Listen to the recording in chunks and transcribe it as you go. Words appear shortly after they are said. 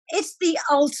it's the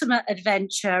ultimate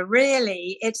adventure,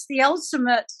 really. It's the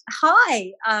ultimate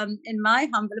high, in my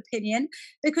humble opinion,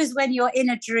 because when you're in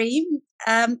a dream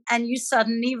and you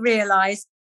suddenly realize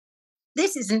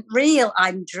this isn't real,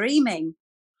 I'm dreaming.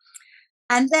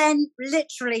 And then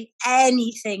literally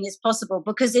anything is possible,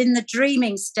 because in the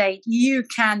dreaming state, you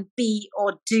can be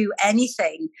or do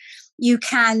anything. You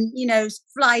can,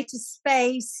 fly to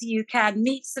space, you can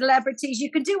meet celebrities, you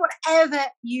can do whatever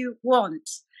you want.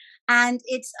 And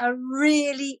it's a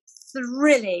really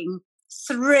thrilling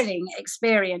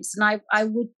experience. And I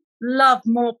would love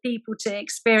more people to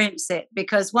experience it,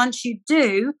 because once you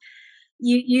do,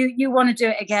 you want to do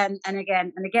it again and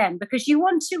again and again, because you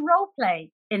want to role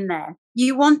play in there.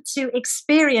 You want to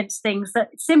experience things that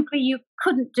simply you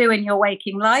couldn't do in your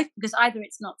waking life, because either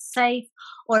it's not safe,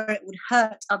 or it would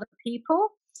hurt other people,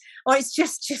 or it's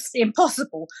just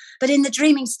impossible. But in the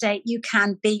dreaming state, you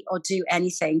can be or do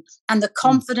anything, and the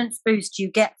confidence boost you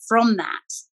get from that.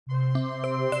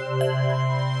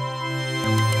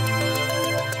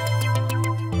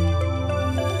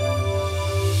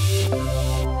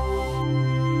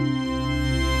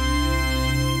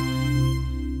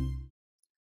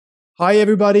 Hi,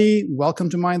 everybody. Welcome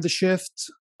to Mind the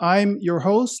Shift. I'm your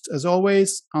host, as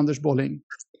always, Anders Bolling.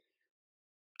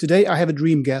 Today, I have a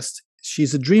dream guest.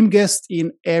 She's a dream guest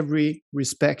in every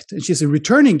respect, and she's a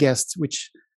returning guest,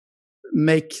 which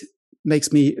makes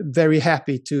me very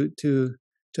happy to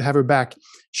have her back.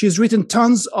 She's written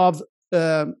tons of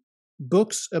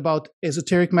books about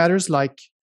esoteric matters like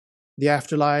the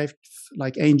afterlife,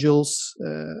 like angels,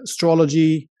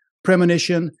 astrology,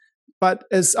 premonition. But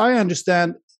as I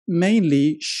understand,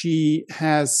 mainly she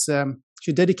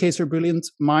dedicates her brilliant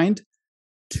mind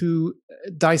to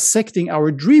dissecting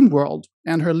our dream world,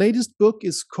 and her latest book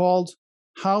is called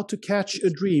How to Catch a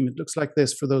Dream. It looks like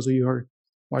this for those of you who are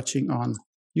watching on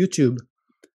YouTube.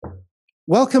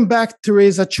 Welcome back,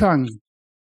 Theresa Cheung.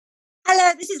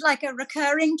 Hello, this is like a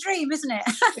recurring dream, isn't it?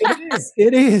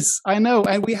 It is, I know,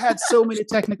 and we had so many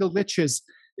technical glitches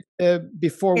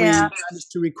before we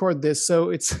managed to record this, so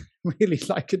it's really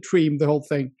like a dream, the whole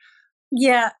thing.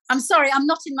 Yeah, I'm sorry, I'm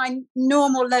not in my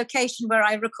normal location where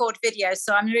I record videos,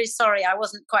 so I'm really sorry. I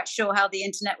wasn't quite sure how the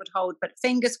internet would hold, but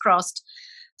fingers crossed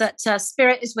that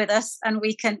spirit is with us and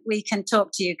we can talk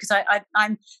to you, because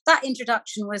I'm that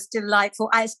introduction was delightful.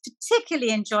 I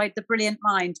particularly enjoyed the brilliant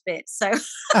mind bit. So,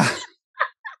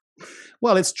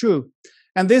 well, it's true.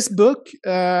 And this book,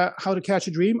 How to Catch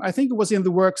a Dream, I think it was in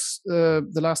the works the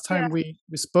last time we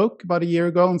spoke about a year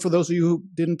ago. And for those of you who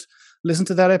didn't listen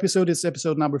to that episode, it's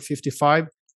episode number 55.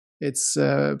 It's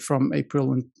from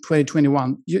April in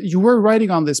 2021. You were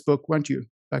writing on this book, weren't you,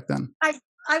 back then?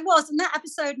 I was, and that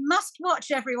episode must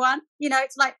watch, everyone.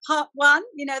 It's like part one.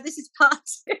 This is part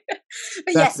two.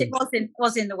 But yes, it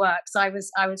was in the works. I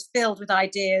was filled with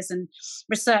ideas and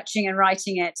researching and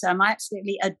writing it. I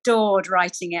absolutely adored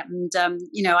writing it, and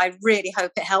I really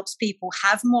hope it helps people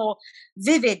have more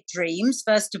vivid dreams.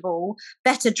 First of all,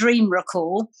 better dream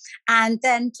recall, and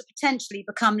then to potentially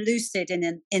become lucid in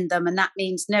them, and that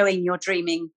means knowing you're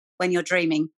dreaming when you're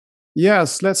dreaming.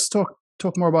 Yes, let's talk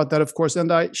more about that, of course.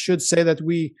 And I should say that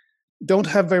we don't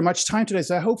have very much time today,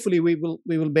 so hopefully we will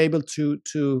be able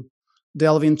to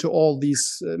delve into all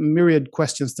these myriad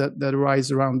questions that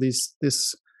arise around this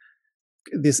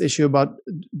this issue about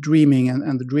dreaming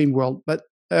and the dream world. But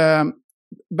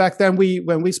back then,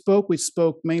 when we spoke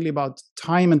mainly about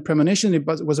time and premonition. It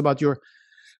was about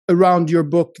around your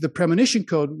book, The Premonition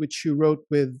Code, which you wrote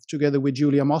together with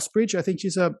Julia Mossbridge. I think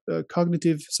she's a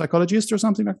cognitive psychologist or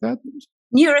something like that.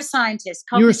 Neuroscientist.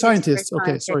 Neuroscientist.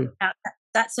 Okay, sorry.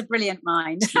 That's a brilliant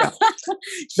mind. Yeah.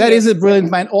 That is a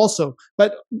brilliant mind also.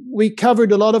 But we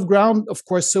covered a lot of ground, of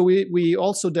course. So we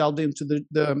also delved into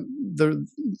the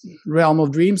realm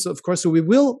of dreams, of course. So we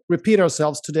will repeat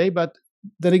ourselves today. But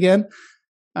then again,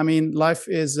 I mean, life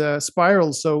is a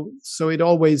spiral, so it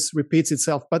always repeats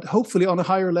itself, but hopefully on a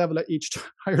higher level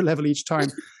each time.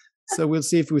 So we'll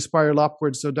see if we spiral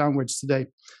upwards or downwards today.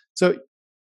 So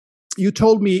you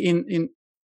told me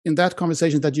in that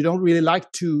conversation that you don't really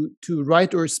like to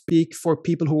write or speak for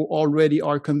people who already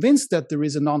are convinced that there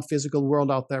is a non-physical world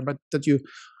out there, but that you,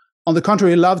 on the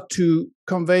contrary, love to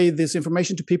convey this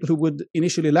information to people who would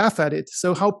initially laugh at it.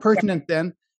 So how pertinent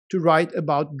then to write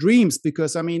about dreams?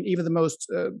 Because I mean, even the most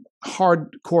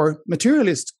hardcore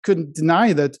materialist couldn't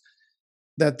deny that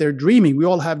they're dreaming. We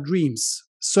all have dreams.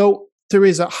 So,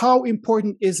 Theresa, how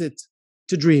important is it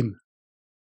to dream?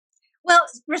 Well,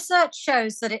 research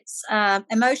shows that it's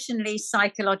emotionally,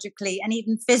 psychologically, and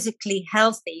even physically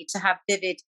healthy to have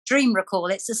vivid dream recall.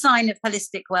 It's a sign of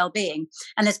holistic well-being,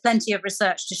 and there's plenty of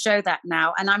research to show that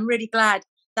now. And I'm really glad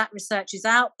that research is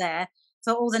out there,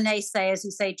 for all the naysayers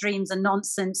who say dreams are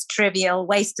nonsense, trivial,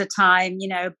 waste of time,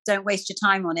 don't waste your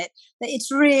time on it, that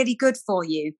it's really good for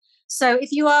you. So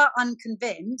if you are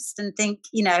unconvinced and think,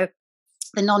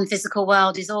 the non-physical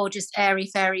world is all just airy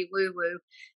fairy woo woo,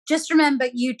 just remember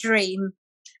you dream,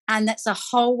 and that's a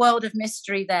whole world of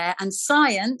mystery there. And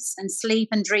science and sleep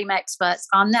and dream experts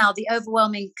are now the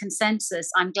overwhelming consensus.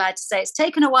 I'm glad to say it's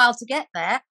taken a while to get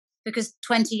there, because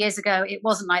 20 years ago, it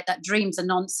wasn't like that. Dreams are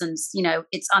nonsense.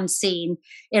 It's unseen,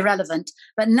 irrelevant.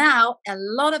 But now a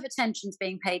lot of attention is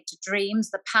being paid to dreams,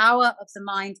 the power of the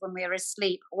mind when we're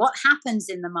asleep, what happens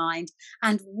in the mind,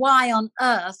 and why on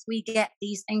earth we get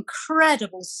these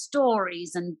incredible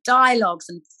stories and dialogues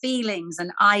and feelings and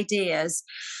ideas,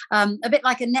 a bit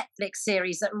like a Netflix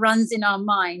series that runs in our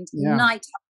mind night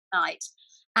after night.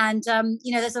 And,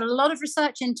 there's a lot of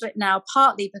research into it now,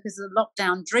 partly because of the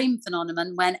lockdown dream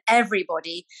phenomenon, when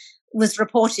everybody was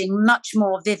reporting much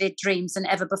more vivid dreams than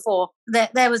ever before.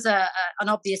 There was an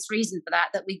obvious reason for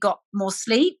that we got more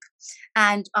sleep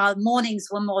and our mornings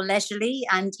were more leisurely.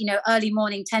 And, early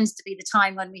morning tends to be the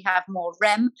time when we have more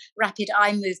REM, rapid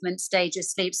eye movement stage of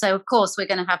sleep. So, of course, we're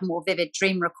going to have more vivid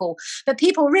dream recall. But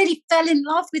people really fell in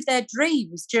love with their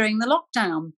dreams during the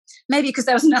lockdown, maybe because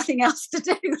there was nothing else to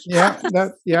do.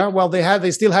 Well,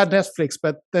 they still had Netflix,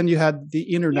 but then you had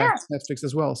the internet Netflix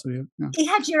as well. So you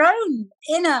had your own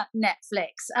inner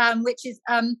Netflix, which is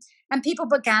and people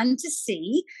began to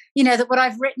see, that what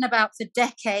I've written about for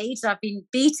decades, I've been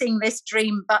beating this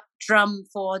dream drum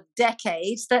for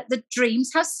decades, that the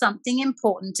dreams have something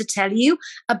important to tell you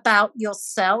about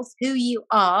yourself, who you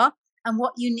are, and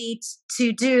what you need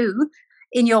to do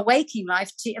in your waking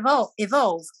life to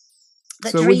evolve.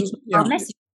 That so dreams are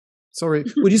messy. Sorry,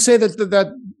 would you say that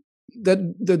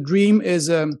the dream is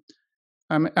when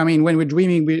we're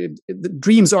dreaming, the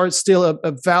dreams are still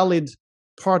a valid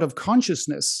part of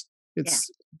consciousness?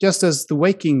 It's just as the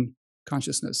waking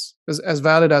consciousness, as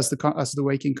valid as the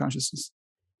waking consciousness.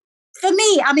 For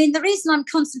me, the reason I'm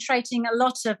concentrating a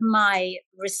lot of my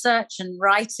research and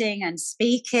writing and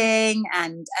speaking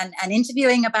and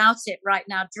interviewing about it right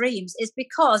now, dreams, is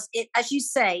because it, as you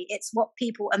say, it's what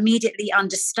people immediately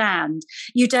understand.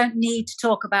 You don't need to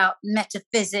talk about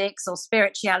metaphysics or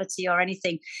spirituality or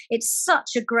anything. It's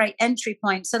such a great entry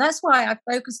point. So that's why I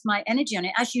focused my energy on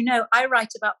it. As you know, I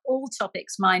write about all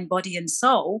topics, mind, body, and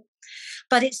soul.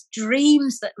 But it's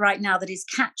dreams that right now that is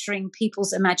capturing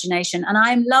people's imagination. And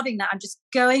I'm loving that. I'm just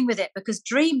going with it, because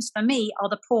dreams for me are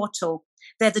the portal.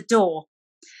 They're the door.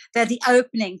 They're the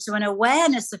opening to an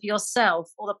awareness of yourself,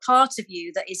 or the part of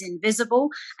you that is invisible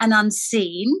and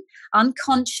unseen,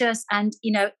 unconscious and,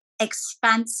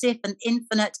 expansive and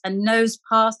infinite, and knows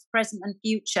past, present and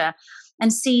future,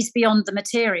 and sees beyond the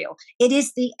material. It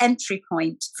is the entry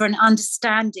point for an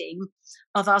understanding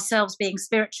of ourselves being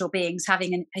spiritual beings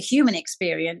having a human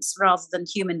experience, rather than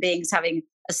human beings having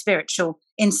a spiritual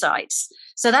insights.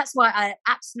 So that's why I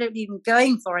absolutely am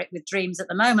going for it with dreams at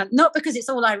the moment. Not because it's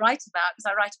all I write about,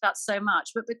 because I write about so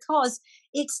much, but because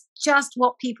it's just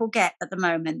what people get at the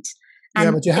moment.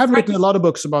 And but you have written a lot of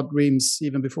books about dreams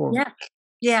even before.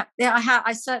 Yeah,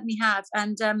 I certainly have.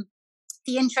 And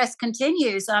the interest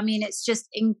continues. It's just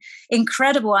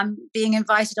incredible. I'm being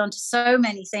invited onto so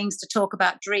many things to talk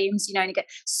about dreams. And you get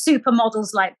supermodels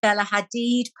like Bella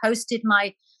Hadid posted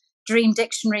my dream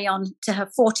dictionary on to her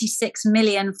 46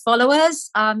 million followers.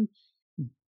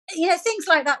 Things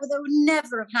like that would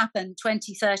never have happened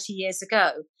 20, 30 years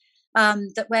ago. I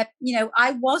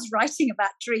was writing about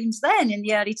dreams then in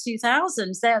the early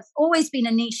 2000s. There's always been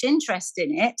a niche interest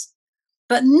in it,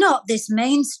 but not this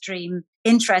mainstream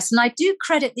interest. And I do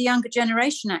credit the younger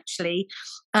generation, actually,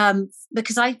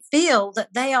 because I feel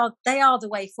that they are the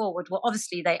way forward. Well,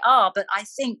 obviously they are, but I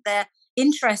think their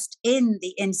interest in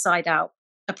the inside out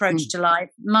approach to life,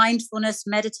 mindfulness,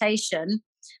 meditation,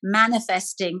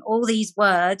 manifesting, all these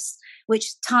words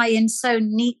which tie in so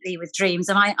neatly with dreams.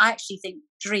 And I actually think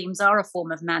dreams are a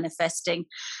form of manifesting,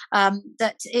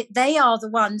 they are the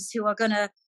ones who are going to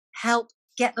help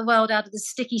get the world out of the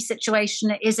sticky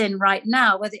situation it is in right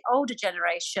now, where the older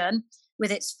generation,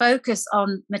 with its focus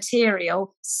on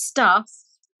material stuff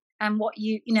and what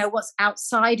what's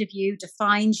outside of you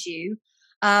defines you,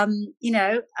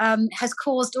 has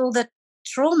caused all the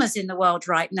traumas in the world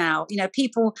right now.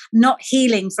 People not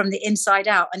healing from the inside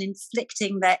out and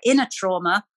inflicting their inner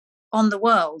trauma on the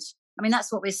world.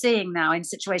 That's what we're seeing now in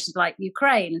situations like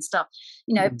Ukraine and stuff.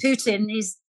 Putin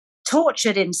is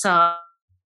tortured inside.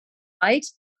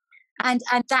 And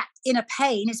that inner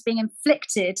pain is being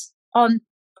inflicted on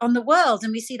the world.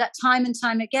 And we see that time and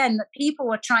time again, that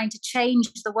people are trying to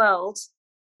change the world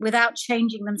without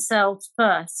changing themselves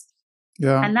first.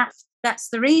 Yeah. And That's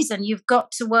the reason you've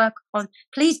got to work on,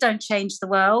 please don't change the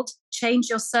world, change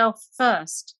yourself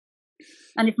first.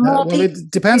 And if more well, people it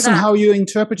depends on that, how you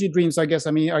interpret your dreams, I guess.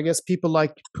 I mean, I guess people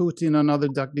like Putin and other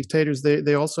dictators,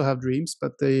 they also have dreams,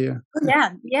 but they but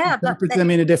interpret them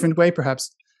in a different way,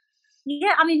 perhaps.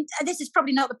 yeah, I mean, this is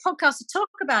probably not the podcast to talk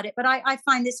about it, but I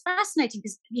find this fascinating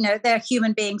because, they're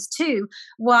human beings too.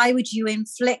 Why would you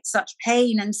inflict such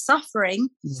pain and suffering?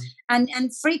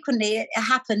 And frequently it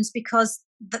happens because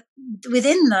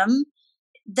within them,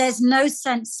 there's no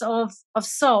sense of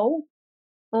soul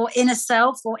or inner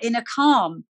self or inner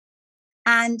calm.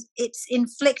 And it's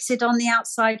inflicted on the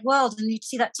outside world. And you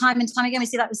see that time and time again. We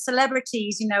see that with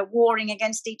celebrities, warring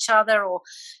against each other or,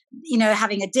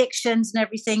 having addictions and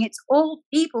everything. It's all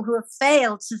people who have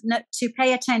failed to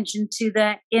pay attention to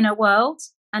their inner world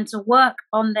and to work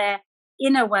on their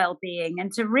inner well-being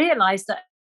and to realize that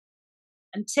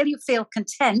until you feel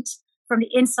content from the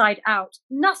inside out,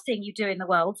 nothing you do in the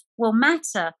world will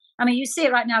matter. I mean, you see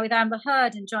it right now with Amber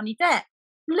Heard and Johnny Depp.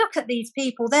 Look at these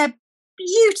people. They're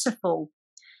beautiful.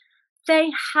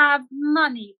 They have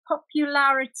money,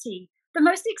 popularity, the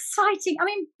most exciting. I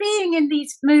mean, being in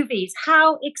these movies,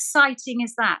 how exciting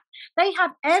is that? They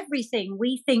have everything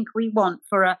we think we want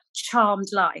for a charmed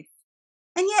life.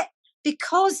 And yet,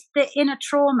 because the inner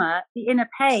trauma, the inner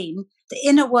pain, the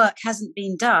inner work hasn't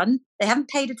been done, they haven't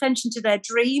paid attention to their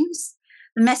dreams,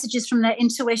 the messages from their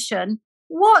intuition.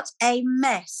 What a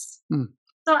mess.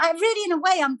 So I really, in a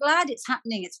way, I'm glad it's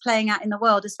happening. It's playing out in the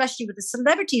world, especially with the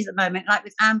celebrities at the moment, like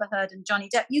with Amber Heard and Johnny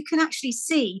Depp. You can actually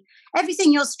see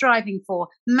everything you're striving for: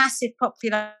 massive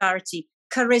popularity,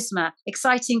 charisma,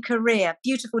 exciting career,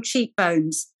 beautiful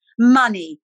cheekbones,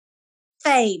 money,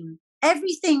 fame,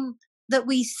 everything that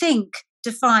we think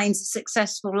defines a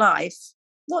successful life.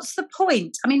 What's the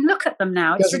point? I mean, look at them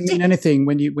now. It doesn't mean anything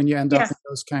when you end up in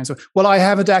those kinds of. Well, I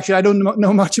haven't actually. I don't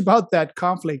know much about that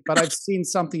conflict, but I've seen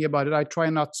something about it. I try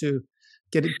not to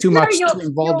get too much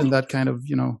involved in that kind of.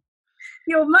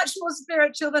 You're much more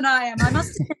spiritual than I am. I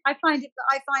must admit, I find it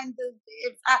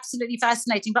absolutely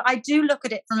fascinating. But I do look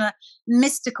at it from a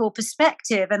mystical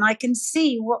perspective, and I can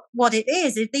see what it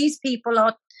is. If these people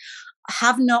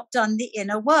have not done the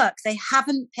inner work, they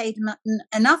haven't paid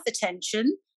enough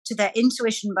attention to their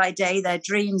intuition by day, their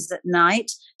dreams at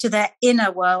night, to their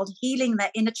inner world, healing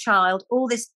their inner child, all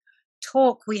this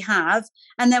talk we have.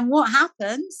 And then what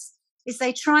happens is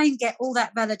they try and get all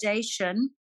that validation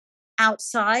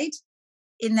outside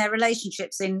in their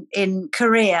relationships, in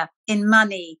career, in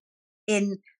money,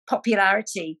 in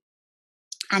popularity.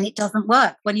 And it doesn't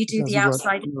work when you do the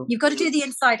outside. You've got to do the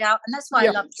inside out. And that's why I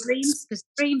love dreams, because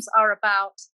dreams are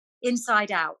about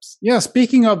inside out. Yeah,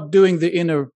 speaking of doing the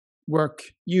inner work,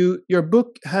 your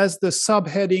book has the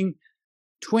subheading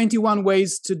 21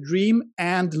 ways to dream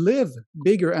and live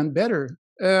bigger and better.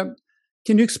 Can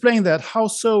you explain that? How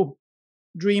so?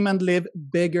 Dream and live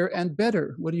bigger and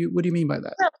better. What do you mean by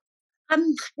that? Well,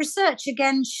 research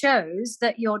again shows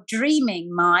that your dreaming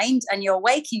mind and your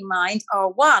waking mind are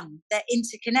one. They're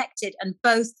interconnected and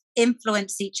both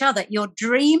influence each other. Your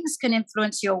dreams can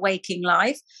influence your waking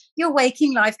life. Your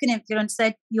waking life can influence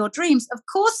your dreams. Of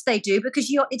course they do,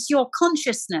 because it's your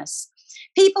consciousness.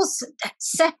 People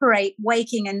separate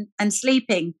waking and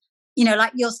sleeping.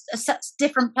 Like you're a such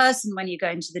different person when you go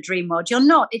into the dream world. You're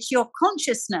not. It's your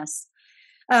consciousness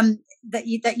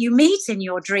that you meet in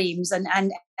your dreams and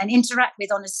interact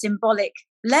with on a symbolic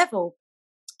level.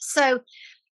 So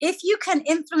if you can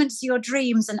influence your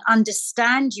dreams and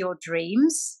understand your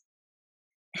dreams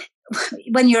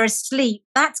when you're asleep,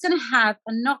 that's going to have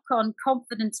a knock-on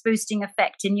confidence boosting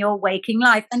effect in your waking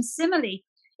life. And similarly,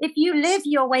 if you live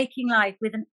your waking life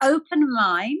with an open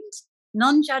mind,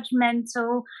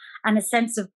 non-judgmental, and a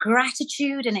sense of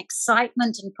gratitude and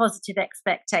excitement and positive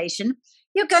expectation,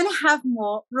 you're going to have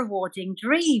more rewarding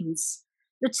dreams.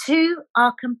 The two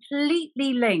are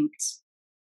completely linked.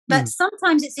 But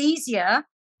sometimes it's easier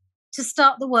to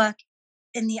start the work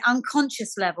in the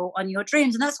unconscious level on your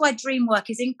dreams. And that's why dream work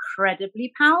is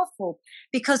incredibly powerful.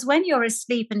 Because when you're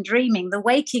asleep and dreaming, the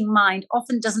waking mind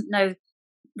often doesn't know,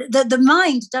 the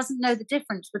mind doesn't know the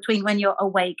difference between when you're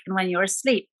awake and when you're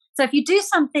asleep. So if you do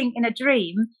something in a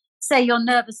dream, say you're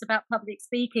nervous about public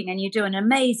speaking and you do an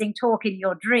amazing talk in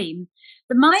your dream,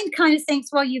 the mind kind of thinks,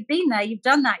 well, you've been there, you've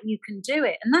done that, you can do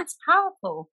it. And that's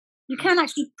powerful. You can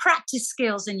actually practice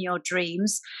skills in your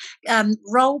dreams,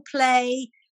 role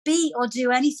play, be or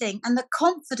do anything. And the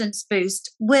confidence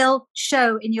boost will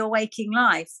show in your waking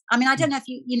life. I mean, I don't know if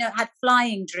you had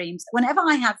flying dreams. Whenever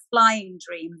I have flying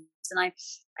dreams and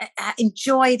I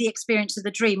enjoy the experience of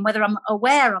the dream, whether I'm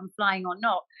aware I'm flying or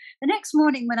not, the next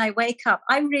morning when I wake up,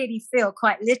 I really feel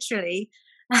quite literally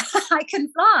I can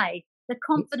fly. the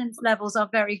confidence levels are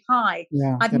very high.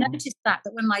 Yeah, I've noticed that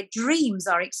when my dreams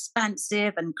are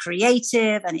expansive and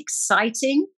creative and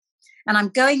exciting, and I'm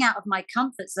going out of my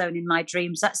comfort zone in my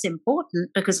dreams, that's important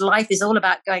because life is all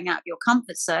about going out of your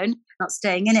comfort zone, not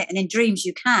staying in it. And in dreams,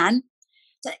 you can.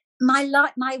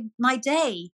 My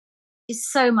day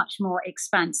is so much more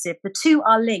expansive. The two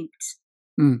are linked.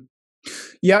 Mm.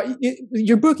 Yeah,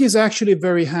 your book is actually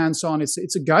very hands-on.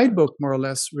 It's a guidebook, more or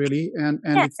less, really, and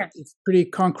it's pretty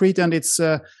concrete, and it's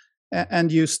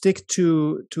and you stick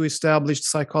to established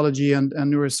psychology and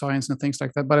neuroscience and things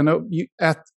like that. But I know you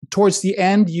towards the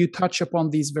end you touch upon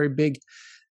these very big,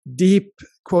 deep,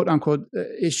 quote unquote,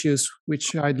 issues,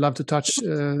 which I'd love to touch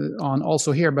on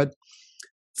also here. But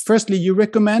firstly, you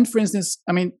recommend, for instance,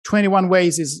 21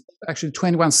 ways is actually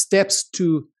 21 steps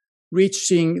to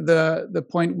reaching the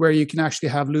point where you can actually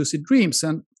have lucid dreams.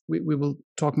 And we will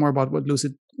talk more about what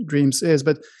lucid dreams is.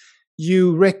 But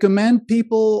you recommend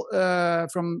people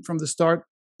from the start,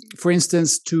 for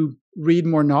instance, to read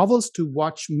more novels, to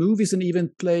watch movies, and even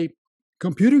play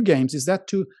computer games. Is that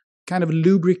to kind of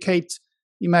lubricate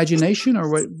imagination, or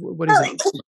what is it?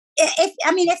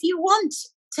 If you want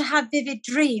to have vivid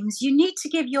dreams, you need to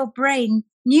give your brain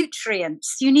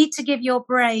nutrients. You need to give your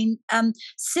brain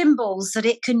symbols that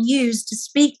it can use to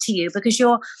speak to you, because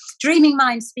your dreaming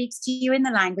mind speaks to you in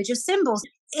the language of symbols.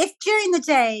 If during the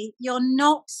day you're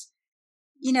not,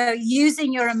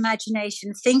 using your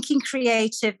imagination, thinking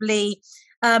creatively,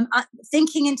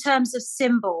 thinking in terms of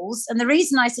symbols. And the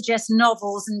reason I suggest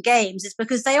novels and games is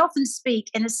because they often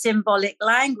speak in a symbolic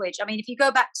language. If you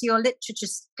go back to your literature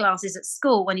classes at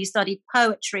school, when you studied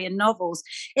poetry and novels,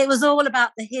 it was all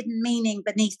about the hidden meaning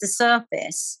beneath the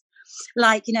surface.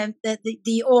 Like,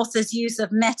 the author's use of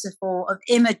metaphor, of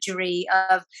imagery,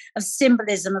 of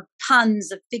symbolism, of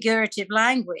puns, of figurative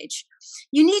language.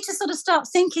 You need to sort of start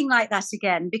thinking like that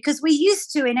again, because we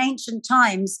used to, in ancient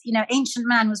times, ancient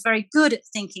man was very good at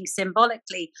thinking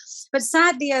symbolically. But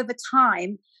sadly, over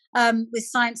time, with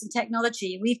science and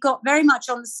technology, we've got very much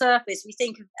on the surface. We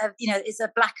think of it's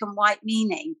a black and white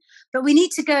meaning, but we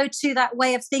need to go to that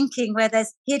way of thinking where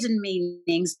there's hidden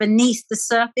meanings beneath the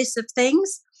surface of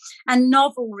things. And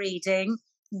novel reading,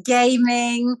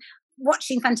 gaming,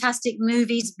 watching fantastic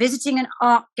movies, visiting an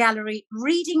art gallery,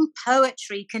 reading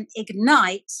poetry can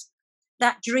ignite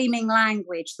that dreaming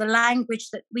language, the language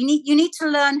that you need to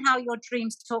learn how your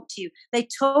dreams talk to you. They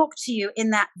talk to you in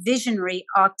that visionary,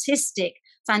 artistic,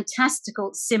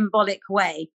 fantastical, symbolic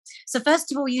way. So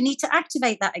first of all, you need to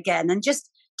activate that again and just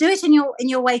do it in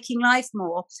your waking life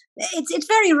more. It's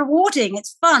very rewarding.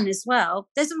 It's fun as well.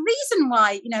 There's a reason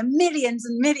why millions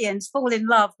and millions fall in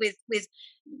love with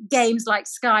games like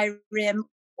Skyrim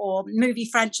or movie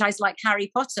franchise like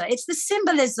Harry Potter. It's the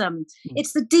symbolism.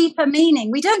 It's the deeper meaning.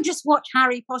 We don't just watch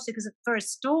Harry Potter for a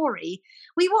story.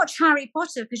 We watch Harry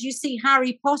Potter because you see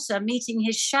Harry Potter meeting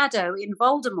his shadow in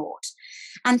Voldemort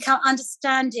and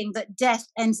understanding that death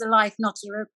ends a life, not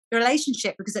a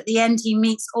relationship, because at the end he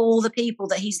meets all the people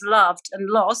that he's loved and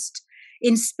lost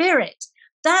in spirit.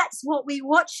 That's what we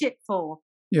watch it for.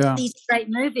 Yeah. These great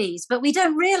movies, but we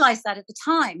don't realize that at the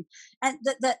time. And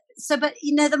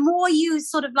the more you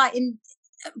sort of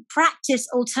practice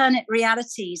alternate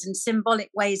realities and symbolic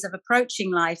ways of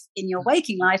approaching life in your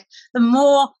waking life, the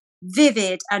more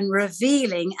vivid and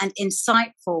revealing and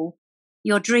insightful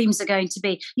your dreams are going to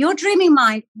be. Your dreaming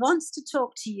mind wants to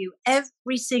talk to you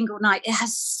every single night. It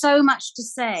has so much to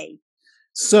say.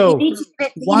 So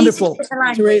wonderful,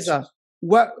 Theresa.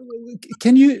 What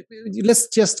can you? Let's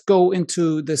just go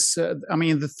into this.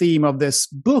 The theme of this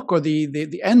book, or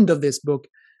the end of this book,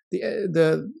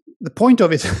 the point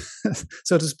of it,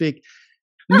 so to speak.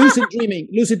 Lucid dreaming.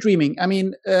 Lucid dreaming.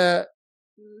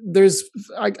 There's.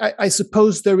 I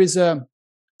suppose there is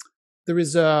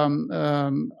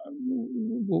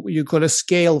what you call a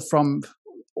scale from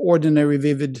ordinary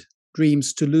vivid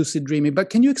dreams to lucid dreaming. But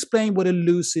can you explain what a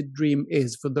lucid dream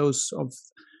is for those of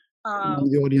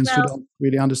the audience who don't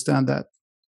really understand that?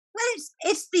 Well,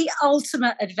 it's the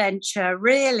ultimate adventure,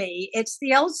 really. It's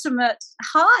the ultimate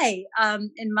high,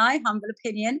 in my humble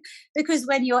opinion, because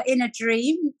when you're in a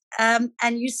dream and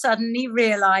you suddenly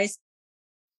realize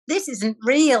this isn't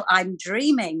real, I'm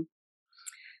dreaming.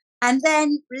 And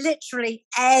then literally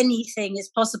anything is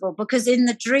possible, because in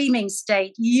the dreaming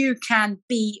state, you can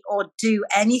be or do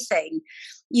anything.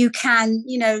 You can,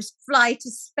 fly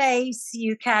to space.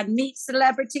 You can meet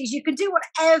celebrities. You can do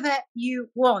whatever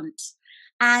you want.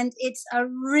 And it's a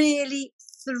really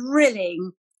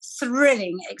thrilling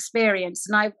experience.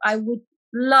 And I would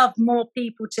love more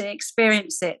people to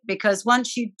experience it, because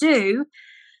once you do,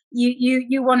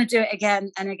 you want to do it again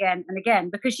and again and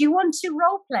again, because you want to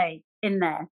role play. in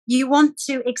there. You want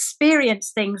to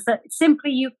experience things that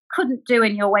simply you couldn't do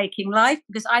in your waking life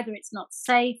because either it's not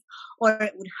safe or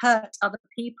it would hurt other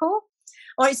people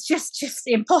or it's just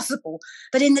impossible.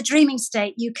 But in the dreaming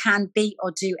state, you can be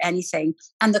or do anything.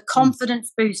 And the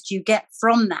confidence boost you get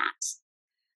from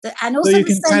that. And also so you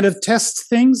can kind of test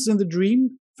things in the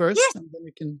dream first, yes, and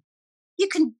then you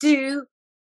can do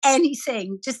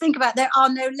anything. Just think about, there are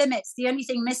no limits. The only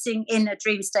thing missing in a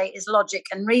dream state is logic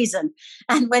and reason.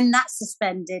 And when that's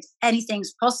suspended,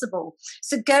 anything's possible.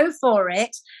 So go for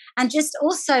it. And just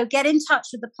also get in touch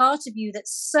with the part of you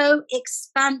that's so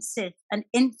expansive and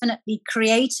infinitely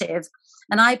creative.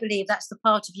 And I believe that's the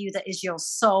part of you that is your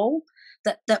soul,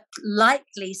 that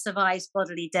likely survives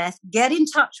bodily death. Get in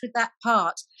touch with that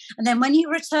part. And then when you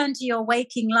return to your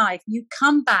waking life, you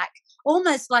come back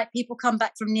almost like people come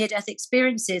back from near-death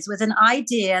experiences with an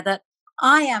idea that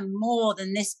I am more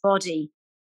than this body.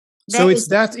 So it's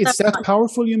that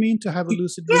powerful, you mean, to have a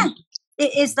lucid dream? Yeah,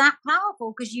 it is that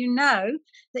powerful because you know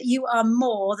that you are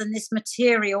more than this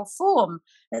material form,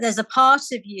 that there's a part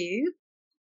of you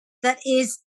that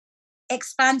is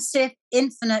expansive,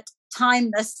 infinite,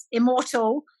 timeless,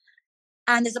 immortal,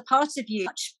 and there's a part of you.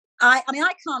 I mean,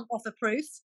 I can't offer proof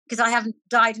because I haven't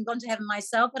died and gone to heaven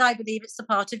myself, but I believe it's the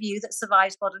part of you that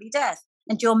survives bodily death.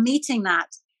 And you're meeting that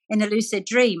in a lucid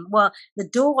dream. Well, the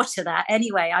door to that,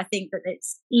 anyway, I think that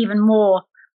it's even more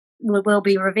will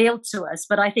be revealed to us.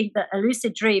 But I think that a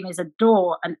lucid dream is a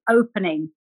door, an opening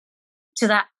to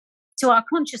that, to our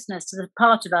consciousness, to the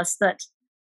part of us that,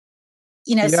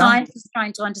 science is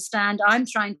trying to understand. I'm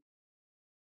trying.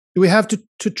 Do we have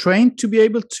to train to be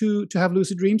able to have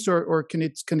lucid dreams, or can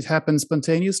it happen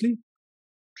spontaneously?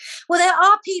 Well, there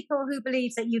are people who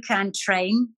believe that you can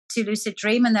train to lucid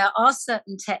dream, and there are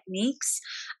certain techniques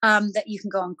that you can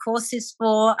go on courses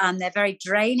for, and they're very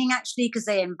draining actually because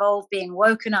they involve being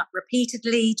woken up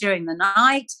repeatedly during the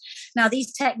night. Now,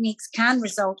 these techniques can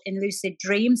result in lucid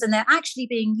dreams, and they're actually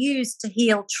being used to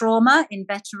heal trauma in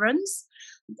veterans,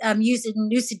 using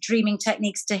lucid dreaming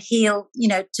techniques to heal,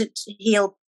 to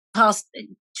heal past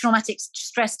traumatic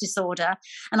stress disorder.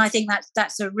 And I think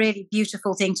that's a really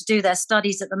beautiful thing to do. There's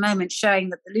studies at the moment showing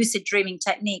that the lucid dreaming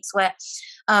techniques where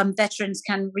veterans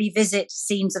can revisit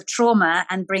scenes of trauma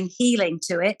and bring healing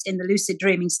to it in the lucid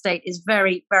dreaming state is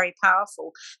very, very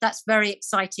powerful. That's very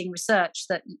exciting research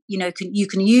that, you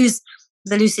can use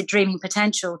the lucid dreaming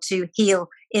potential to heal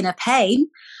inner pain.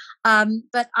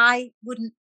 But I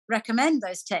wouldn't recommend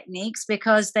those techniques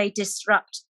because they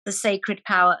disrupt the sacred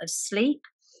power of sleep.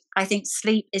 I think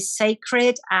sleep is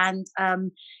sacred, and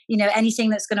anything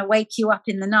that's going to wake you up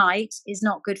in the night is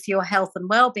not good for your health and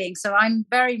well-being. So I'm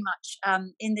very much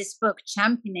in this book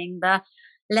championing the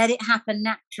let it happen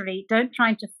naturally. Don't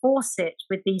try to force it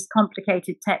with these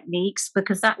complicated techniques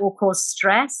because that will cause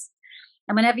stress.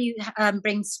 And whenever you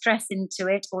bring stress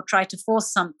into it or try to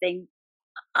force something,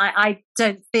 I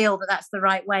don't feel that that's the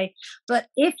right way. But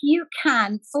if you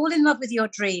can fall in love with your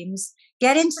dreams,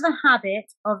 get into the habit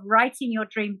of writing your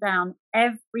dream down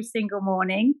every single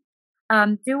morning.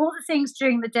 Do all the things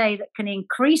during the day that can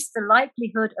increase the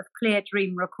likelihood of clear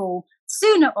dream recall.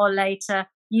 Sooner or later,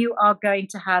 you are going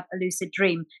to have a lucid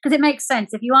dream. Because it makes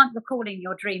sense. If you aren't recalling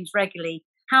your dreams regularly,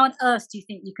 how on earth do you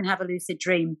think you can have a lucid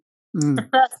dream? The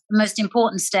first, most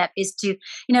important step is to,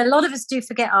 a lot of us do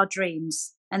forget our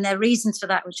dreams. And there are reasons for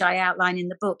that, which I outline in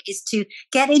the book, is to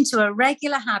get into a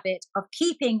regular habit of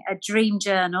keeping a dream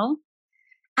journal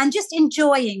and just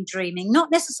enjoying dreaming,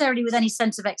 not necessarily with any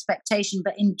sense of expectation,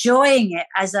 but enjoying it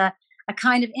as a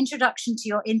kind of introduction to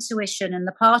your intuition and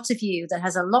the part of you that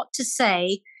has a lot to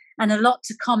say and a lot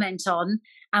to comment on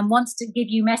and wants to give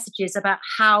you messages about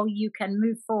how you can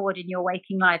move forward in your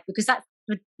waking life, because that's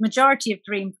the majority of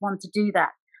dreams want to do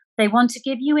that. They want to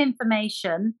give you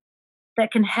information that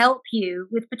can help you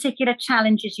with particular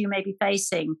challenges you may be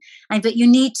facing. But you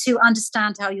need to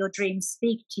understand how your dreams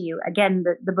speak to you. Again,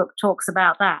 the book talks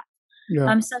about that.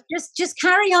 Yeah. So just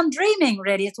carry on dreaming,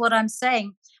 really, is what I'm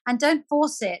saying. And don't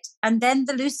force it. And then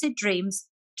the lucid dreams,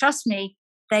 trust me,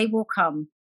 they will come.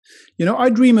 I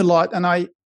dream a lot, and I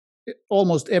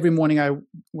almost every morning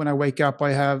when I wake up,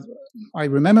 I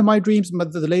remember my dreams,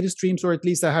 but the latest dreams, or at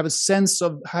least I have a sense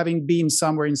of having been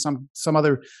somewhere in some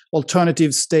other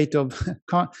alternative state of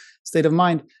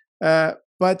mind.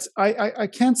 But I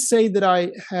can't say that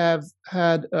I have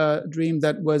had a dream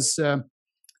that was,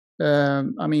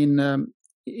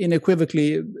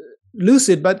 unequivocally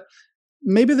lucid. But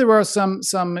maybe there are some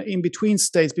in between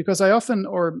states, because I often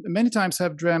or many times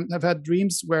have had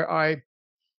dreams where I,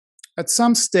 at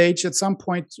some stage, at some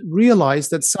point, realize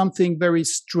that something very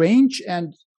strange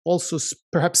and also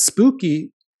perhaps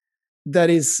spooky that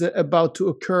is about to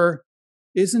occur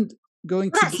isn't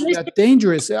going to be that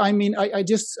dangerous. I mean, I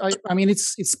mean,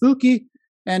 it's spooky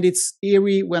and it's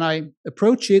eerie when I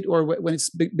approach it or when it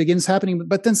begins happening.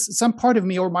 But then some part of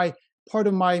me or part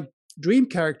of my dream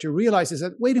character realizes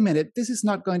that, wait a minute, this is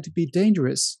not going to be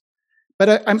dangerous.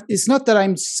 But it's not that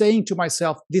I'm saying to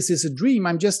myself, this is a dream.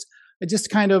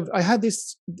 I had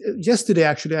this yesterday,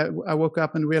 actually. I woke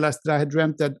up and realized that I had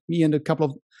dreamt that me and a couple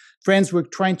of friends were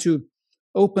trying to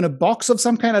open a box of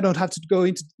some kind. I don't have to go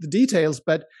into the details,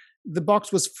 but the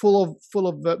box was full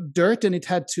of dirt, and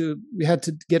we had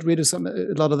to get rid of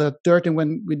a lot of that dirt. And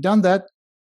when we'd done that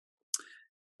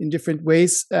in different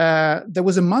ways, there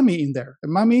was a mummy in there,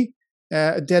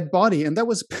 a dead body, and that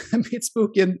was a bit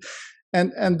spooky.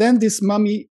 And then this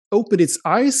mummy opened its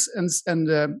eyes and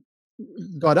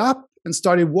got up and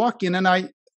started walking.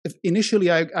 And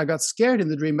initially I got scared in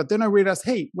the dream, but then I realized,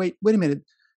 hey, wait a minute,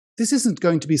 this isn't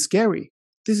going to be scary.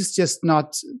 This is just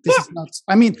not. This is not.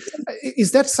 I mean,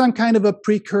 is that some kind of a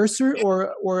precursor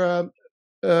or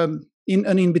an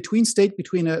in between state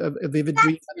between a vivid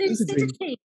dream and a lucid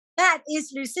dream? That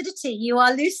is lucidity. You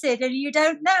are lucid and you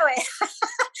don't know it.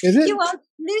 Is it? You are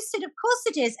lucid. Of course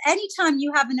it is. Anytime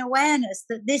you have an awareness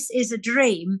that this is a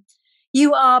dream,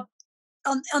 you are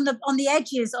on the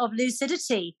edges of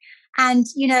lucidity. And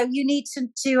you need to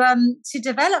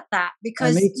develop that,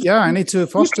 because I need to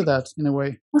foster that in a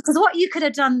way. Because what you could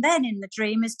have done then in the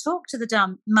dream is talk to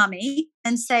the mummy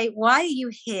and say, "Why are you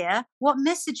here? What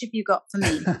message have you got for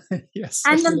me?" Yes,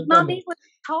 and the mummy would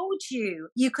have told you.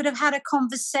 You could have had a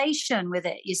conversation with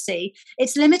it. You see,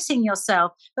 it's limiting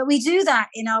yourself, but we do that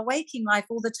in our waking life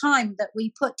all the time. That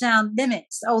we put down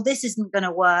limits. Oh, this isn't going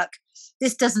to work.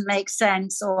 This doesn't make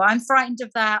sense, or I'm frightened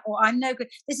of that, or I'm no good.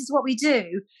 This is what we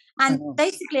do. And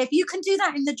basically, if you can do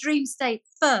that in the dream state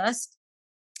first,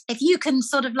 if you can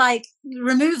sort of like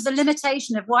remove the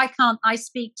limitation of why can't I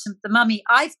speak to the mummy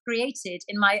I've created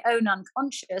in my own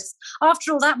unconscious,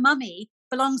 after all, that mummy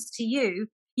belongs to you.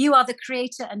 You are the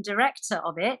creator and director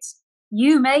of it.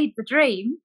 You made the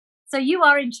dream. So you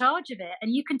are in charge of it,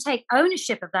 and you can take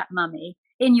ownership of that mummy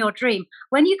in your dream.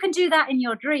 When you can do that in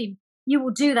your dream, you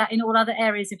will do that in all other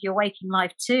areas of your waking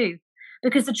life too.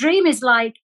 Because the dream is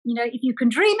like, if you can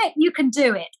dream it, you can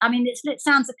do it. I mean, it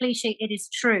sounds a cliche. It is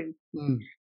true.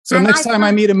 So next time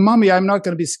I meet a mummy, I'm not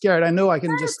going to be scared. I know I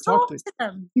can just talk to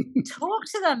them. Talk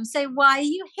to them. Say, why are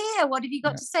you here? What have you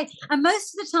got to say? And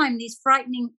most of the time, these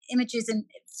frightening images and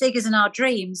figures in our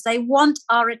dreams, they want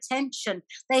our attention.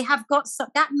 They have got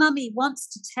that mummy wants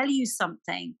to tell you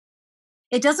something.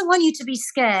 It doesn't want you to be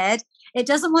scared. It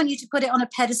doesn't want you to put it on a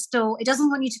pedestal. It doesn't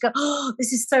want you to go, oh,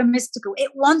 this is so mystical.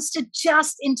 It wants to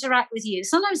just interact with you.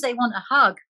 Sometimes they want a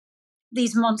hug.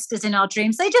 These monsters in our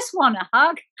dreams, they just want a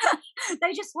hug.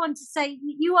 They just want to say,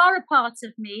 you are a part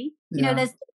of me.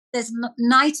 There's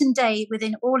night and day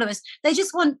within all of us. They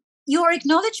just want your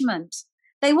acknowledgement.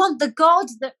 They want the God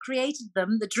that created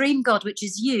them, the dream God, which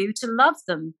is you, to love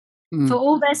them for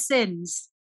all their sins.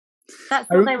 That's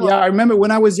what they want. Yeah, I remember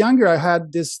when I was younger, I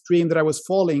had this dream that I was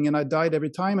falling and I died every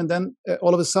time. And then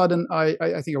all of a sudden, I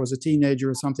think I was a teenager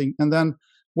or something. And then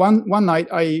one night,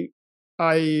 I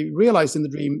realized in the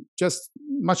dream, just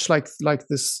much like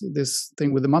this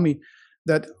thing with the mummy,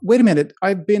 that wait a minute,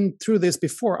 I've been through this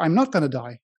before. I'm not going to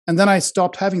die. And then I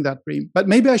stopped having that dream. But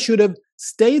maybe I should have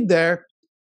stayed there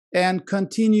and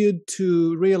continued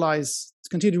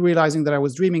realizing that I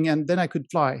was dreaming, and then I could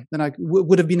fly. Then I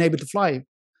would have been able to fly.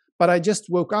 But I just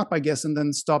woke up, I guess, and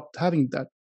then stopped having that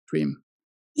dream.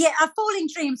 Yeah, our falling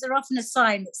dreams are often a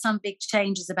sign that some big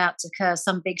change is about to occur,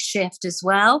 some big shift as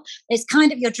well. It's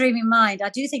kind of your dreaming mind. I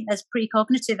do think there's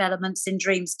precognitive elements in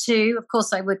dreams too. Of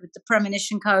course, I would with the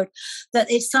premonition code,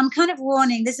 that it's some kind of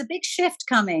warning. There's a big shift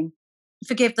coming.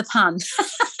 Forgive the pun.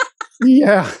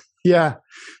 Yeah.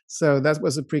 So that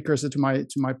was a precursor to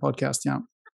my podcast. Yeah.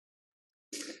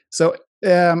 So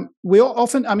we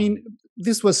often, I mean,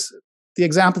 this was the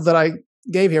example that I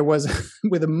gave here was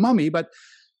with a mummy, but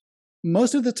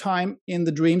most of the time in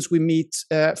the dreams we meet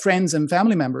friends and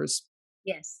family members.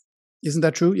 Yes. Isn't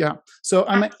that true? Yeah. So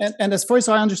and as far as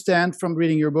I understand from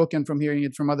reading your book and from hearing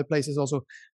it from other places also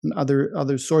and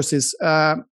other sources,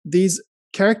 these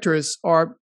characters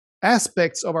are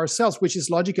aspects of ourselves, which is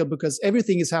logical because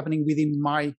everything is happening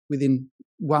within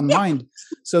one mind.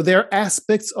 So they're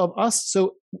aspects of us.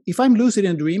 So if I'm lucid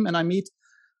in a dream and I meet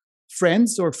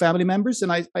friends or family members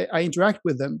and I interact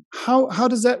with them, how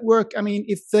does that work? I mean,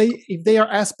 if they are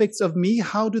aspects of me,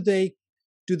 how do they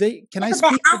can I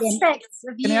speak to them?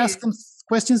 Can I ask them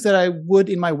questions that I would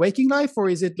in my waking life, or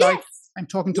is it like I'm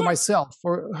talking to myself,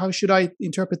 or how should I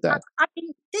interpret that? I mean,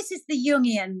 this is the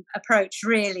Jungian approach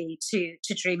really to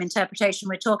dream interpretation.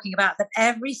 We're talking about that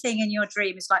everything in your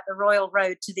dream is like the royal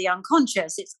road to the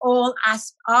unconscious. It's all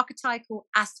archetypal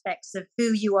aspects of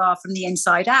who you are from the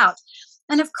inside out.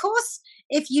 And of course,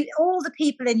 if you, all the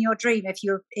people in your dream, if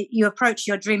you approach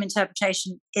your dream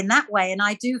interpretation in that way, and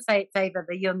I do favor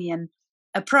the Jungian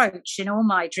approach in all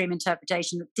my dream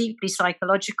interpretation, deeply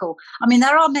psychological. I mean,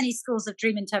 there are many schools of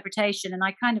dream interpretation, and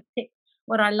I kind of pick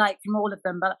what I like from all of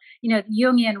them. But, you know, the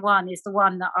Jungian one is the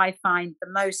one that I find the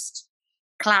most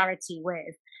clarity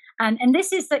with. And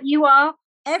this is that you are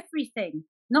everything,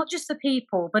 not just the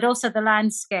people, but also the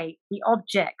landscape, the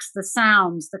objects, the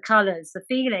sounds, the colors, the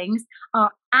feelings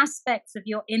are aspects of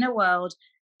your inner world,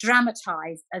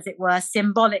 dramatized, as it were,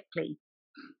 symbolically.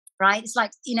 Right? It's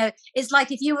like, you know, it's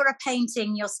like if you were a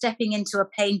painting, you're stepping into a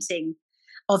painting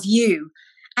of you.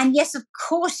 And yes, of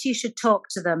course, you should talk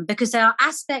to them, because there are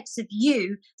aspects of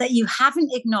you that you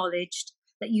haven't acknowledged,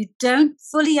 that you don't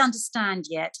fully understand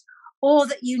yet, or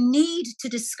that you need to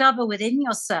discover within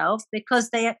yourself,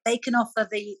 because they can offer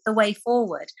the way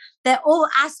forward. They're all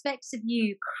aspects of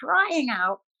you crying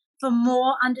out for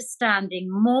more understanding,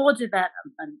 more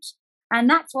development. And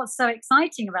that's what's so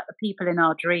exciting about the people in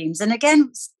our dreams. And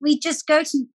again, we just go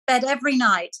to bed every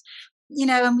night, you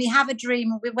know, and we have a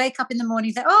dream. We wake up in the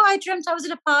morning and say, oh, I dreamt I was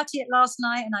at a party last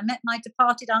night and I met my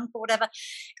departed uncle, whatever.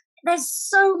 There's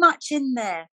so much in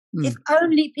there. If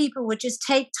only people would just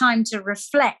take time to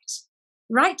reflect,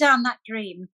 write down that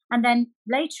dream. And then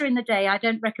later in the day, I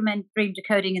don't recommend dream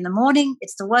decoding in the morning.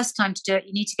 It's the worst time to do it.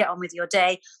 You need to get on with your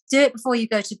day. Do it before you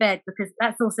go to bed, because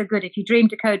that's also good. If you dream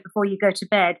decode before you go to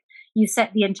bed, you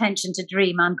set the intention to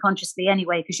dream unconsciously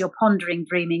anyway, because you're pondering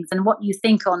dreamings, and what you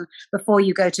think on before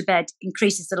you go to bed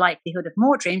increases the likelihood of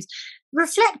more dreams.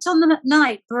 Reflect on them at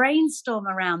night, brainstorm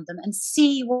around them, and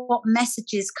see what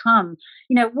messages come.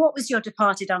 You know, what was your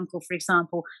departed uncle, for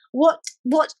example? What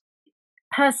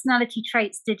personality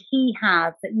traits did he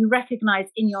have that you recognize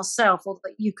in yourself, or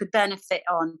that you could benefit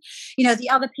on? You know, the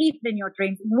other people in your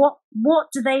dreams, what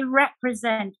do they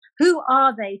represent? Who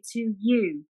are they to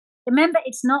you? Remember,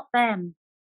 it's not them.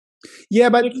 Yeah,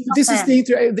 but this is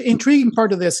the intriguing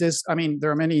part of this is, I mean,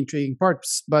 there are many intriguing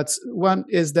parts, but one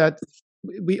is that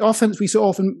we so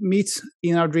often meet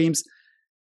in our dreams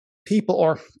people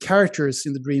or characters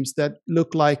in the dreams that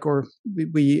look like, or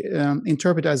we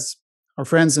interpret as our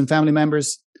friends and family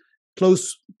members,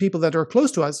 close people that are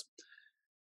close to us.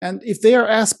 And if they are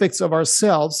aspects of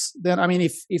ourselves, then, I mean,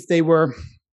 if they were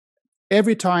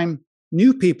every time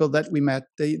new people that we met,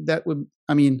 that would,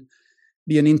 I mean,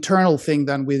 be an internal thing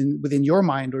then within your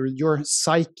mind or your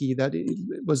psyche, that it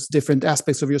was different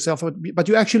aspects of yourself. But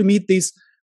you actually meet these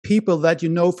people that you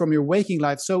know from your waking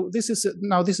life. So this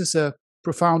is a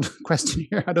profound question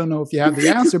here. I don't know if you have the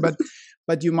answer,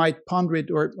 but you might ponder it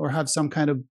or have some kind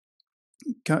of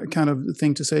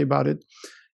thing to say about it.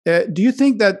 Do you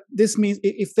think that this means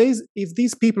if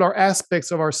these people are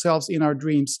aspects of ourselves in our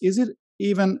dreams, is it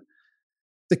even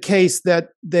the case that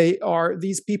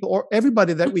these people or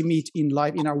everybody that we meet in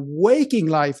life, in our waking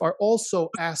life, are also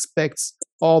aspects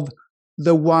of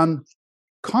the one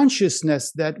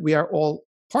consciousness that we are all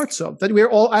parts of, that we are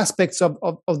all aspects of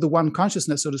the one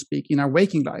consciousness, so to speak, in our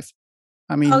waking life?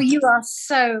 I mean, oh, you are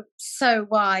so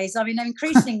wise. I mean,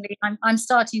 increasingly, I'm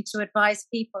starting to advise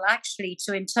people actually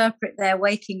to interpret their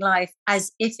waking life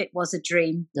as if it was a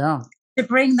dream. Yeah. To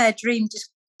bring their dream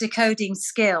decoding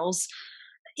skills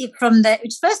from there.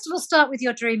 First of all, start with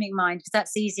your dreaming mind, because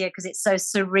that's easier, because it's so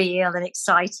surreal and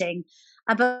exciting.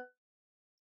 But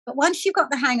once you've got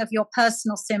the hang of your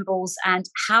personal symbols and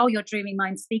how your dreaming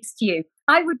mind speaks to you,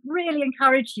 I would really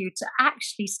encourage you to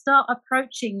actually start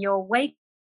approaching your waking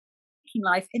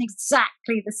life in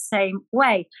exactly the same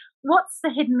way. What's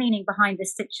the hidden meaning behind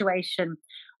this situation?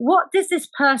 What does this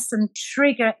person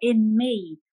trigger in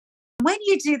me? When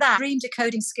you do that, dream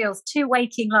decoding skills to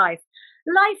waking life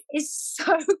is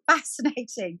so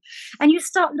fascinating. And you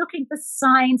start looking for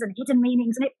signs and hidden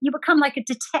meanings, and you become like a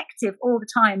detective all the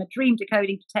time, a dream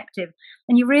decoding detective.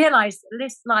 And you realize that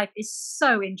this life is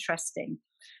so interesting.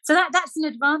 So that's an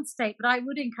advanced state, but I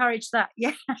would encourage that.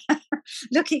 Yeah.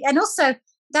 Looking, and also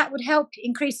that would help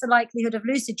increase the likelihood of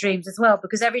lucid dreams as well,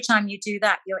 because every time you do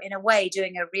that, you're in a way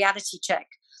doing a reality check,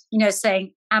 you know,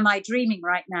 saying, am I dreaming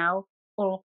right now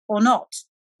or not?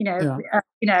 You know,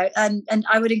 yeah. And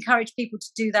I would encourage people to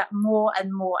do that more and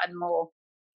more and more.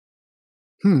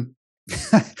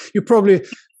 You probably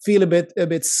feel a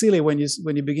bit silly when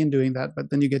you begin doing that,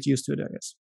 but then you get used to it, I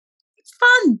guess. It's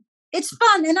fun. It's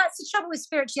fun, and that's the trouble with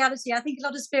spirituality. I think a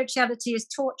lot of spirituality is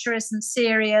torturous and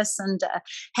serious and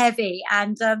heavy,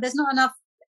 and there's not enough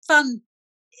fun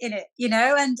in it,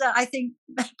 and I think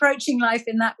approaching life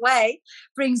in that way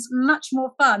brings much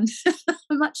more fun, a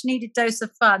much needed dose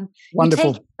of fun. Wonderful.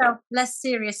 You take yourself less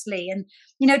seriously, and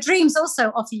dreams also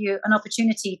offer you an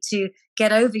opportunity to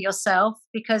get over yourself,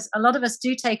 because a lot of us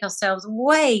do take ourselves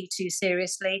way too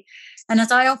seriously. And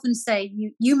as I often say,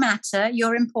 you matter,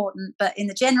 you're important, but in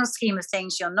the general scheme of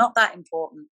things, you're not that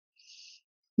important.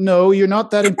 No, you're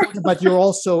not that important, but you're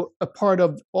also a part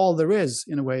of all there is,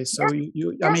 in a way. So I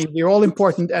mean, we're all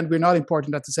important, and we're not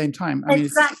important at the same time. I mean,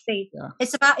 exactly.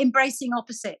 It's about embracing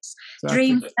opposites. Exactly.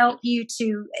 Dreams help you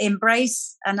to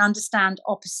embrace and understand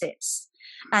opposites,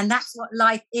 and that's what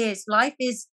life is. Life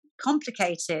is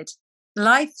complicated.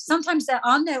 Life, sometimes there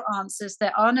are no answers,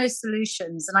 there are no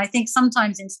solutions, and I think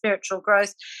sometimes in spiritual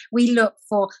growth we look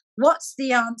for what's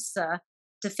the answer,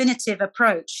 definitive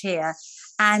approach here.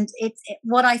 And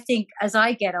what I think as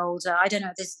I get older, I don't know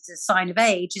if this is a sign of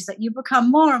age, is that you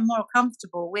become more and more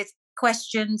comfortable with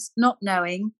questions, not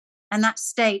knowing, and that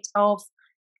state of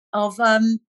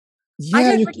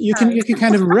you can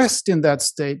kind of rest in that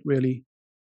state, really.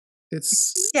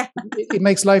 It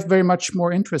makes life very much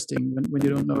more interesting when you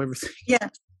don't know everything.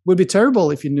 It would be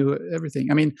terrible if you knew everything.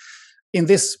 I mean, in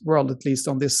this world, at least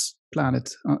on this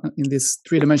planet, in this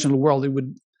three-dimensional world, it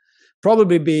would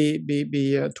probably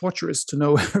be torturous to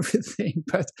know everything.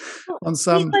 But on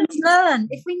some, we wouldn't learn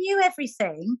if we knew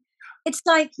everything. It's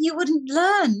like you wouldn't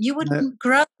learn, you wouldn't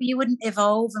grow, you wouldn't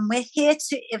evolve. And we're here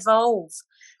to evolve.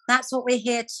 That's what we're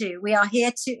here to. We are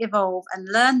here to evolve and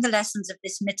learn the lessons of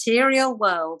this material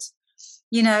world.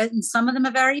 And some of them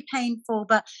are very painful,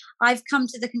 but I've come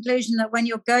to the conclusion that when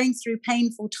you're going through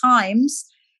painful times,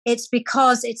 it's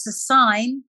because it's a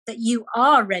sign that you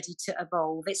are ready to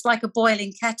evolve. It's like a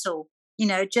boiling kettle,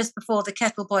 just before the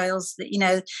kettle boils,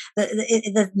 the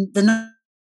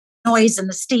noise and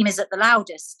the steam is at the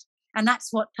loudest. And that's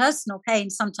what personal pain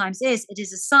sometimes is. It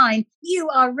is a sign you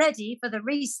are ready for the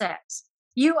reset.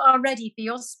 You are ready for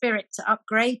your spirit to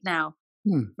upgrade now,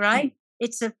 right?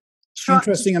 It's a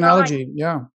interesting analogy.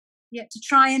 Yeah, to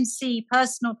try and see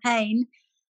personal pain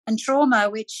and trauma,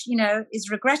 which,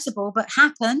 is regrettable, but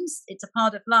happens. It's a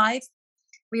part of life.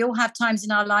 We all have times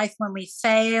in our life when we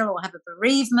fail or have a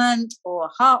bereavement or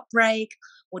heartbreak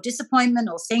or disappointment,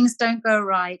 or things don't go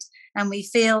right, and we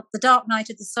feel the dark night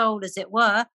of the soul, as it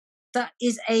were. That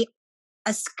is a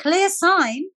clear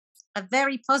sign, a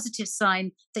very positive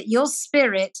sign, that your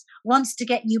spirit wants to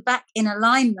get you back in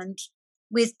alignment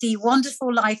with the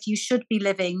wonderful life you should be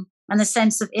living and the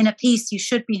sense of inner peace you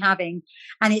should be having.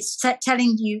 And it's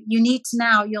telling you,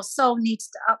 your soul needs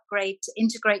to upgrade to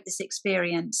integrate this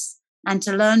experience and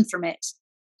to learn from it,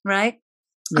 right?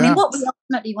 Yeah. I mean, what we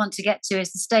ultimately want to get to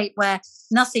is the state where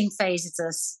nothing phases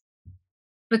us,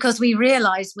 because we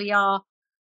realize we are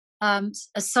a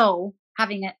soul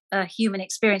having a human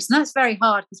experience. And that's very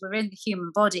hard because we're in the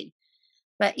human body.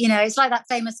 But, it's like that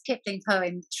famous Kipling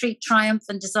poem, treat triumph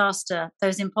and disaster,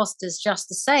 those imposters just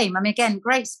the same. I mean, again,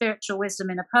 great spiritual wisdom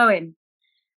in a poem.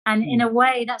 And in a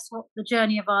way, that's what the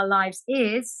journey of our lives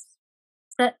is,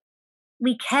 that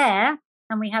we care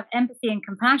and we have empathy and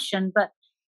compassion, but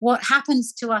what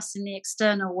happens to us in the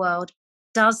external world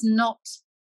does not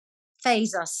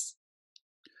faze us.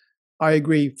 I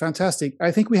agree. Fantastic.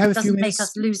 I think we have a few minutes. It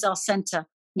doesn't make us lose our center.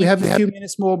 We have a few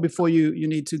minutes more before you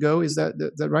need to go. Is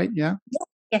that right? Yeah.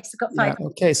 Yes, I've got 5. Yeah,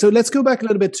 okay, so let's go back a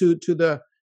little bit to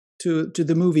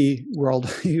the movie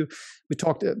world. We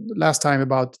talked last time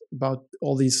about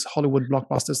all these Hollywood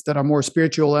blockbusters that are more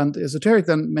spiritual and esoteric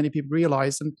than many people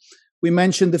realize. And we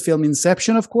mentioned the film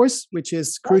Inception, of course, which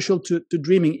is crucial to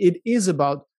dreaming. It is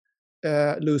about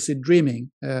lucid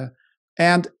dreaming.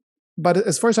 But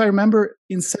as far as I remember,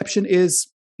 in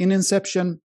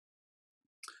Inception,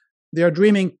 they are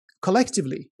dreaming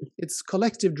collectively. It's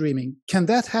collective dreaming. Can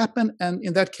that happen? And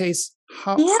in that case,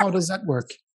 how does that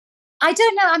work? I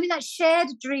don't know. I mean, that shared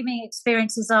dreaming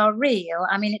experiences are real.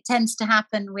 I mean, it tends to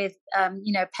happen with,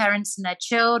 parents and their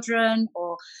children,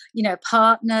 or,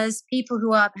 partners, people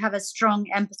who have a strong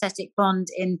empathetic bond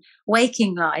in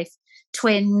waking life.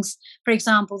 Twins, for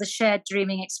example, the shared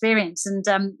dreaming experience. And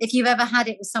if you've ever had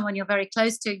it with someone you're very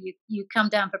close to, you come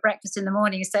down for breakfast in the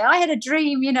morning and say, I had a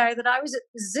dream, that I was at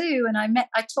the zoo and I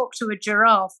talked to a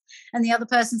giraffe. And the other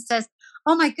person says,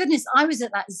 oh my goodness, I was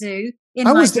at that zoo.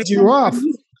 I was the giraffe.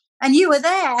 And you were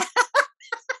there.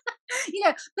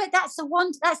 But that's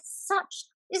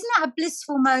isn't that a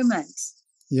blissful moment?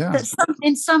 Yeah. That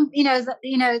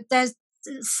there's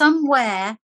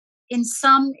somewhere in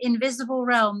some invisible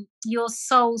realm, your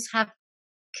souls have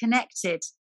connected.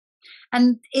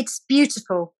 And it's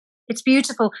beautiful. It's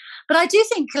beautiful. But I do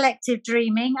think collective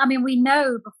dreaming, I mean, we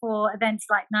know before events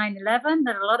like 9/11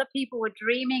 that a lot of people were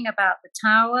dreaming about the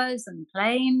towers and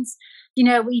planes.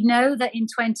 We know that in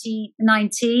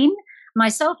 2019,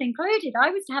 myself included,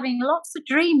 I was having lots of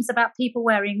dreams about people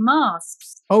wearing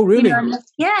masks. Oh, really?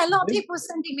 Yeah, a lot of people were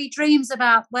sending me dreams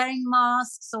about wearing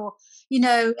masks or,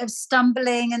 of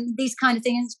stumbling and these kind of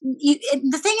things.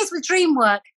 The thing is with dream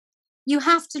work, you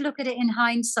have to look at it in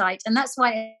hindsight. And that's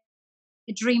why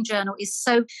a dream journal is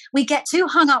we get too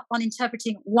hung up on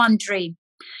interpreting one dream.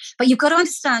 But you've got to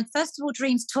understand, first of all,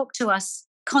 dreams talk to us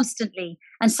constantly.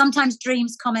 And sometimes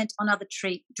dreams comment on other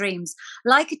dreams.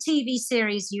 Like a TV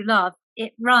series you love,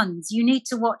 it runs. You need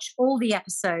to watch all the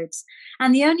episodes.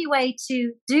 And the only way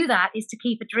to do that is to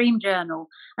keep a dream journal.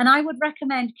 And I would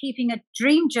recommend keeping a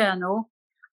dream journal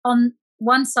on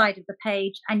one side of the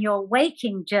page and your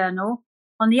waking journal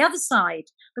on the other side,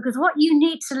 because what you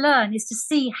need to learn is to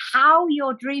see how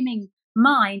your dreaming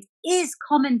mind is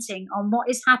commenting on what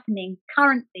is happening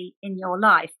currently in your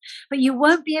life. But you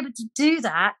won't be able to do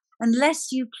that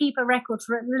unless you keep a record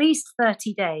for at least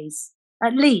 30 days,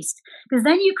 at least, because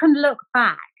then you can look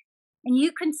back and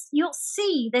you'll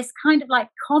see this kind of like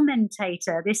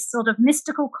commentator, this sort of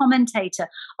mystical commentator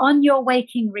on your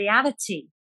waking reality.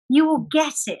 You will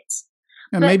get it.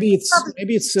 And maybe you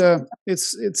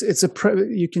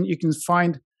can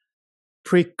find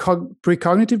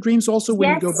precognitive dreams also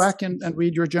when you go back and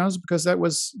read your journals, because that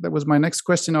was my next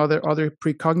question. Are there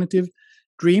precognitive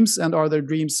dreams, and are there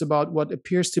dreams about what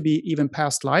appears to be even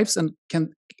past lives, and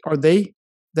are they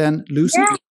then lucid?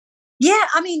 Yeah,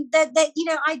 I mean,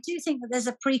 I do think that there's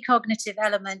a precognitive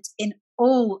element in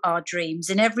all our dreams.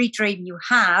 In every dream you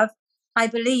have, I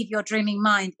believe your dreaming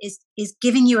mind is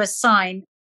giving you a sign,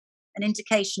 an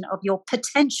indication of your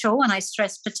potential, and I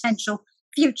stress potential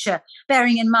future,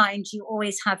 bearing in mind you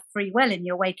always have free will in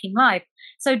your waking life.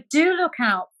 So do look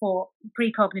out for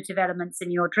precognitive elements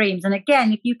in your dreams. And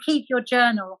again, if you keep your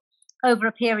journal over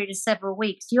a period of several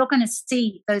weeks, you're going to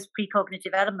see those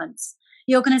precognitive elements.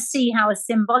 You're going to see how a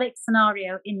symbolic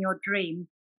scenario in your dream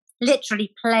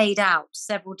literally played out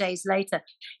several days later.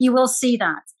 You will see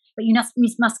that, but you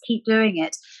must keep doing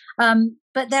it.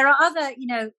 But there are other,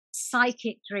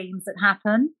 psychic dreams that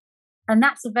happen. And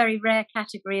that's a very rare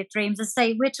category of dreams. As I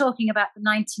say, we're talking about the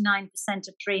 99%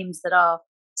 of dreams that are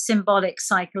symbolic,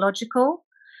 psychological.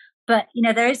 But,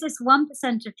 there is this 1%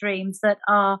 of dreams that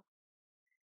are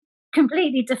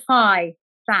completely defy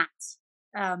that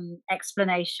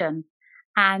explanation.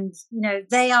 And,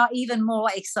 they are even more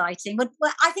exciting. But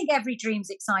I think every dream's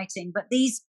exciting. But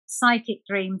these psychic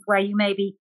dreams where you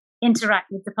maybe interact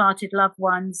with departed loved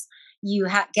ones, you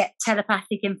get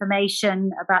telepathic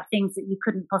information about things that you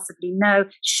couldn't possibly know,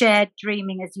 shared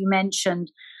dreaming, as you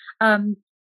mentioned.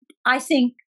 I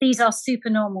think these are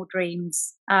supernormal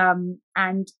dreams,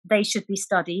 and they should be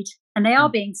studied, and they are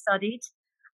being studied.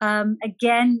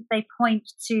 Again, they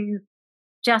point to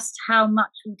just how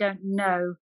much we don't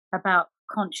know about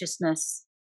consciousness.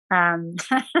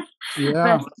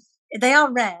 But they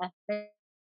are rare.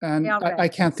 And I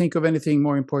can't think of anything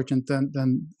more important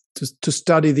than to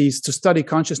study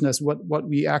consciousness, what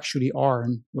we actually are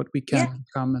and what we can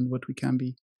become and what we can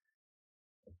be.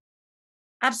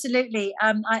 Absolutely.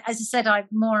 As I said, I'm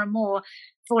more and more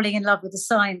falling in love with the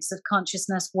science of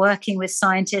consciousness, working with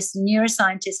scientists and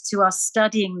neuroscientists who are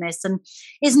studying this. And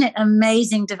isn't it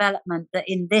amazing development that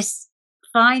in this,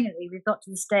 finally, we've got to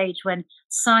the stage when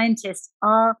scientists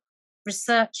are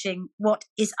researching what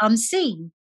is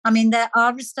unseen. I mean, there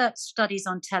are research studies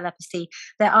on telepathy.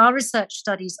 There are research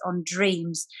studies on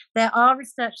dreams. There are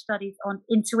research studies on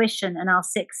intuition and our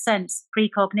sixth sense,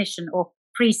 precognition, or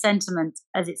presentiment,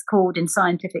 as it's called in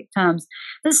scientific terms.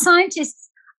 The scientists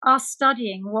are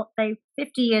studying what 50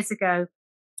 years ago,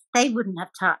 they wouldn't have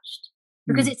touched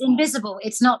because it's invisible.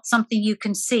 It's not something you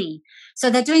can see. So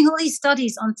they're doing all these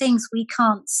studies on things we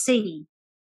can't see,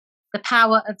 the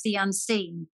power of the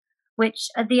unseen, which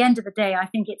at the end of the day, I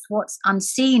think it's what's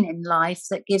unseen in life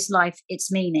that gives life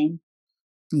its meaning.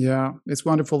 Yeah, it's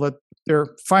wonderful that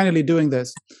they're finally doing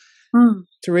this.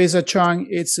 Theresa Cheung,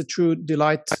 it's a true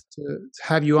delight to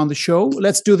have you on the show.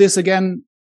 Let's do this again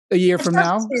a year from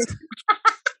now.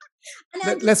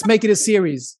 Let's make it a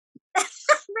series.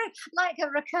 Like a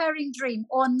recurring dream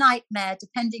or nightmare,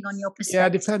 depending on your perspective. Yeah,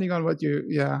 depending on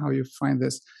how you find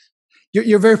this.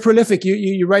 You're very prolific.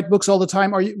 You write books all the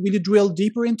time. Will you drill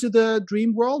deeper into the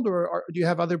dream world, or do you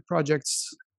have other projects?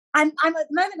 I'm at the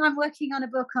moment. I'm working on a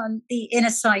book on the inner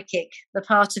psychic, the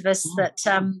part of us that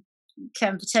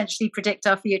can potentially predict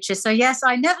our future. So yes,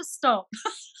 I never stop.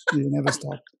 You never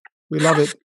stop. We love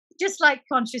it. just like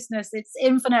consciousness. It's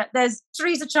infinite. There's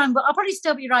Theresa Cheung, but I'll probably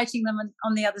still be writing them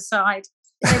on the other side.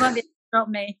 They won't be able to stop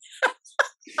me.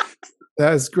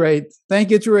 That's great.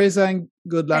 Thank you, Theresa, and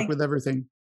good luck with everything.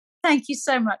 Thank you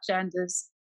so much,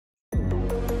 Anders.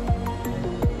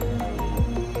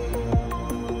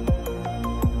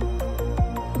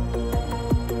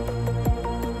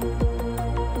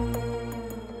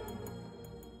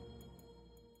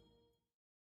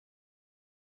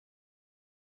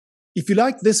 If you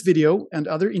like this video and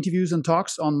other interviews and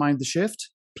talks on Mind the Shift,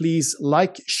 please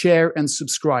like, share, and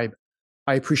subscribe.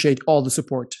 I appreciate all the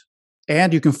support.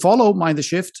 And you can follow Mind the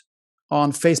Shift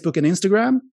on Facebook and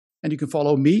Instagram. And you can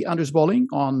follow me, Anders Bolling,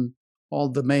 on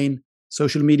all the main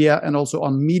social media and also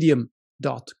on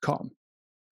medium.com.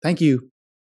 Thank you.